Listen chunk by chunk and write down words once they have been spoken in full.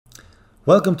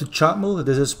Welcome to ChartMill.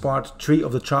 This is part 3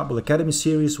 of the ChartMill Academy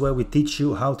Series, where we teach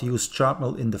you how to use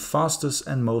ChartMill in the fastest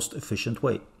and most efficient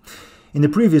way. In the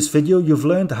previous video, you've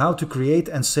learned how to create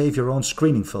and save your own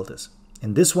screening filters.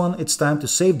 In this one, it's time to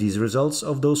save these results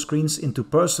of those screens into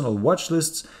personal watch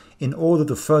lists in order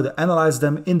to further analyze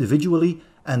them individually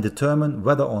and determine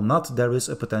whether or not there is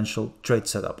a potential trade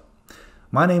setup.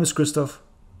 My name is Christoph.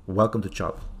 Welcome to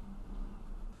ChartMill.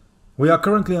 We are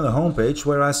currently on the homepage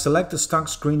where I select the stock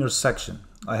screeners section.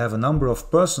 I have a number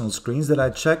of personal screens that I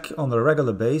check on a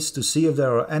regular basis to see if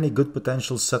there are any good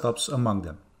potential setups among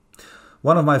them.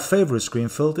 One of my favorite screen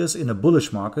filters in a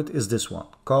bullish market is this one,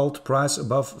 called Price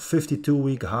Above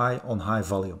 52-week High on High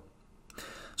Volume.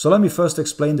 So let me first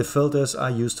explain the filters I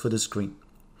used for this screen.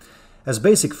 As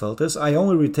basic filters, I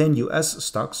only retain US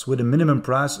stocks with a minimum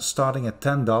price starting at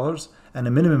 $10 and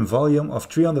a minimum volume of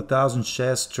 300,000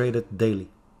 shares traded daily.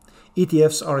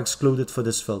 ETFs are excluded for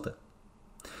this filter.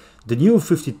 The new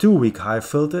 52-week high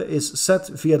filter is set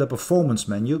via the performance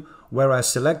menu, where I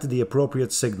select the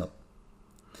appropriate signal.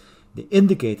 The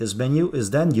indicators menu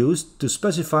is then used to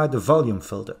specify the volume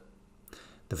filter.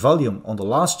 The volume on the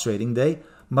last trading day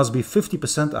must be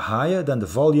 50% higher than the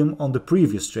volume on the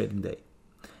previous trading day.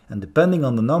 And depending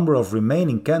on the number of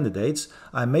remaining candidates,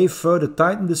 I may further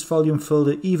tighten this volume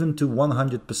filter even to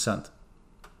 100%.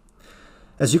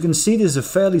 As you can see, this is a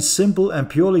fairly simple and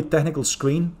purely technical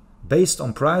screen based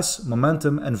on price,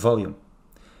 momentum and volume.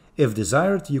 If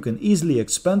desired, you can easily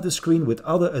expand the screen with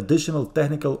other additional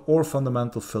technical or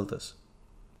fundamental filters.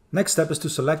 Next step is to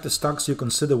select the stocks you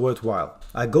consider worthwhile.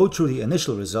 I go through the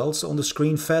initial results on the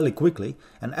screen fairly quickly,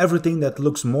 and everything that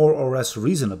looks more or less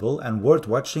reasonable and worth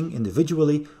watching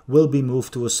individually will be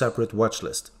moved to a separate watch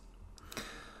list.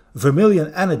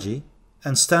 Vermilion Energy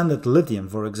and Standard Lithium,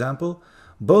 for example,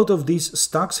 both of these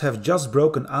stocks have just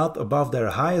broken out above their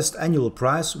highest annual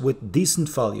price with decent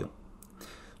volume.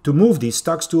 To move these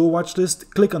stocks to a watch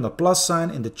list, click on the plus sign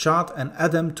in the chart and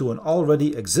add them to an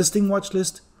already existing watch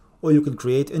list, or you can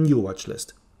create a new watch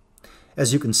list.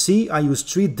 As you can see, I use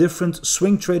 3 different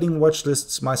swing trading watch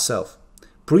lists myself: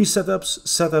 pre-setups,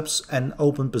 setups and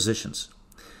open positions.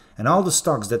 And all the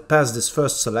stocks that pass this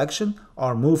first selection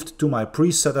are moved to my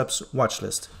pre-setups watch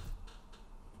list.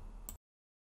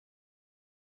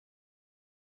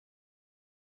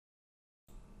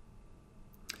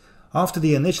 After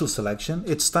the initial selection,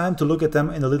 it's time to look at them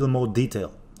in a little more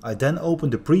detail. I then open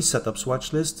the pre-setups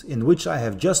watch list, in which I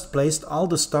have just placed all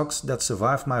the stocks that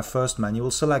survived my first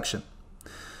manual selection.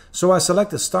 So I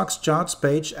select the stocks charts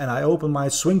page and I open my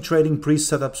swing trading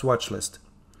pre-setups watch list.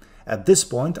 At this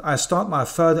point, I start my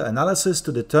further analysis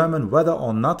to determine whether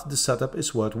or not the setup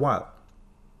is worthwhile.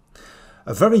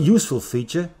 A very useful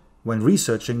feature when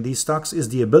researching these stocks is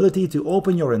the ability to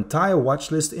open your entire watch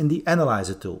list in the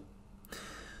Analyzer tool.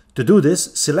 To do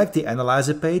this, select the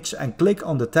Analyzer page and click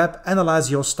on the tab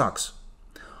Analyze Your Stocks.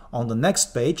 On the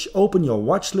next page, open your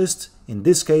watch list. In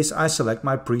this case, I select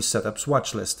my pre-setups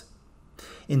watch list.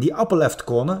 In the upper left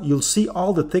corner, you'll see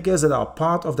all the tickers that are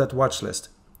part of that watch list.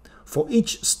 For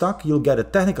each stock, you'll get a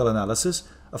technical analysis,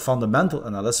 a fundamental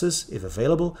analysis, if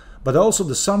available, but also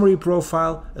the summary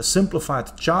profile, a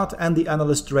simplified chart and the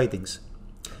analyst ratings.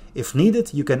 If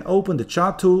needed, you can open the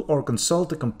chart tool or consult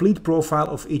the complete profile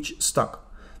of each stock.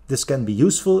 This can be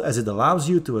useful as it allows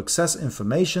you to access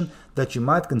information that you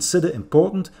might consider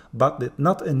important but did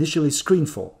not initially screen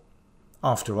for.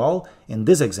 After all, in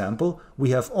this example, we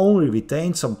have only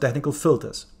retained some technical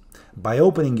filters. By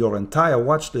opening your entire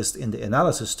watch list in the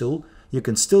Analysis tool, you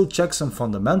can still check some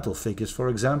fundamental figures, for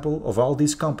example, of all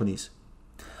these companies.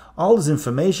 All this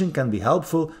information can be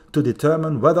helpful to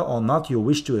determine whether or not you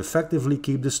wish to effectively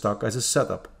keep the stock as a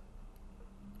setup.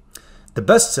 The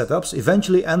best setups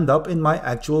eventually end up in my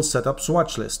actual setups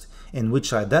watch list, in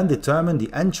which I then determine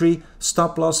the entry,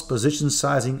 stop loss, position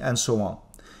sizing and so on.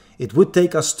 It would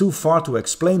take us too far to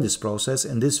explain this process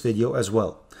in this video as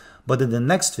well. But in the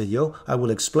next video I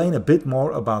will explain a bit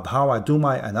more about how I do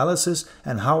my analysis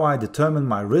and how I determine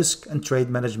my risk and trade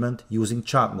management using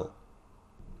ChartMill.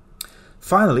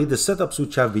 Finally, the setups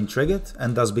which have been triggered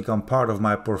and thus become part of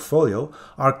my portfolio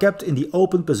are kept in the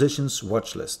open positions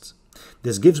watch list.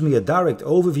 This gives me a direct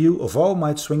overview of all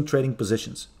my swing trading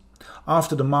positions.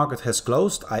 After the market has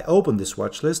closed, I open this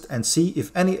watch list and see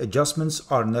if any adjustments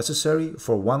are necessary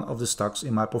for one of the stocks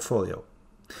in my portfolio.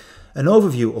 An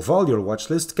overview of all your watch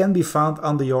list can be found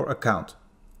under your account.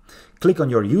 Click on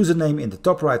your username in the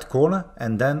top right corner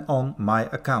and then on My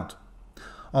Account.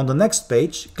 On the next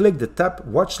page, click the tab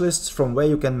Watch Lists from where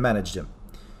you can manage them.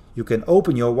 You can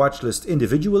open your watch list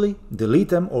individually, delete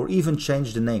them or even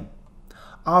change the name.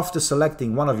 After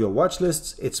selecting one of your watch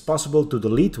lists, it's possible to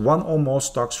delete one or more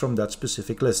stocks from that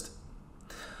specific list.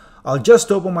 I'll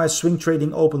just open my swing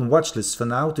trading open watchlist for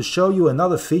now to show you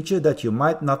another feature that you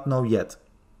might not know yet.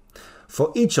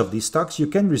 For each of these stocks you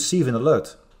can receive an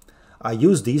alert. I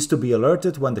use these to be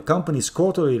alerted when the company's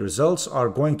quarterly results are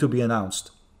going to be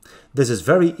announced. This is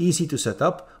very easy to set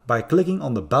up by clicking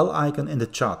on the bell icon in the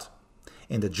chart.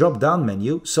 In the drop-down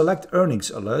menu, select Earnings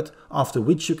Alert, after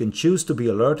which you can choose to be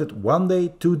alerted 1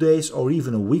 day, 2 days or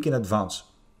even a week in advance.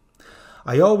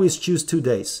 I always choose 2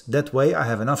 days, that way I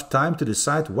have enough time to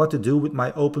decide what to do with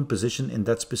my open position in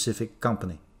that specific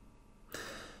company.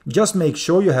 Just make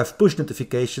sure you have push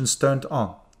notifications turned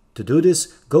on. To do this,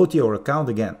 go to your account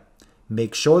again.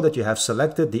 Make sure that you have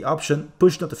selected the option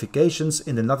Push Notifications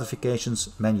in the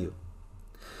Notifications menu.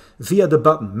 Via the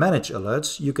button Manage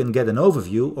Alerts, you can get an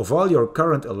overview of all your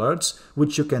current alerts,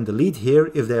 which you can delete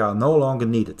here if they are no longer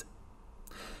needed.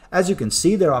 As you can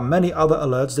see, there are many other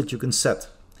alerts that you can set.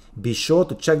 Be sure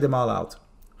to check them all out.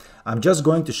 I'm just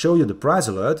going to show you the price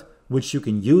alert, which you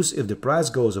can use if the price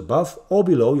goes above or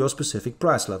below your specific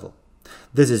price level.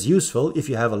 This is useful if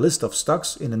you have a list of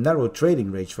stocks in a narrow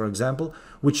trading range, for example,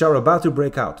 which are about to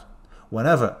break out.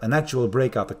 Whenever an actual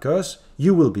breakout occurs,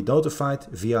 you will be notified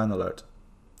via an alert.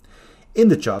 In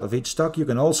the chart of each stock, you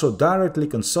can also directly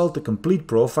consult the complete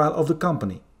profile of the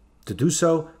company. To do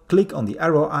so, click on the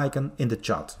arrow icon in the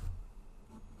chart.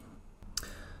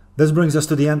 This brings us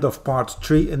to the end of part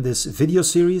 3 in this video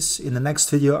series. In the next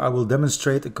video I will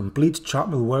demonstrate a complete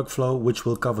ChartMill workflow which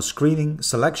will cover screening,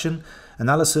 selection,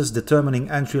 analysis,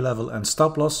 determining entry level and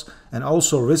stop loss, and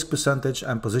also risk percentage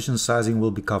and position sizing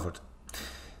will be covered.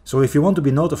 So if you want to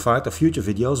be notified of future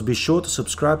videos, be sure to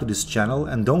subscribe to this channel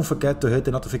and don't forget to hit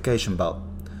the notification bell.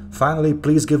 Finally,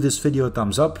 please give this video a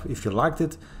thumbs up if you liked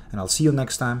it, and I'll see you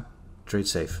next time. Trade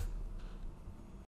safe.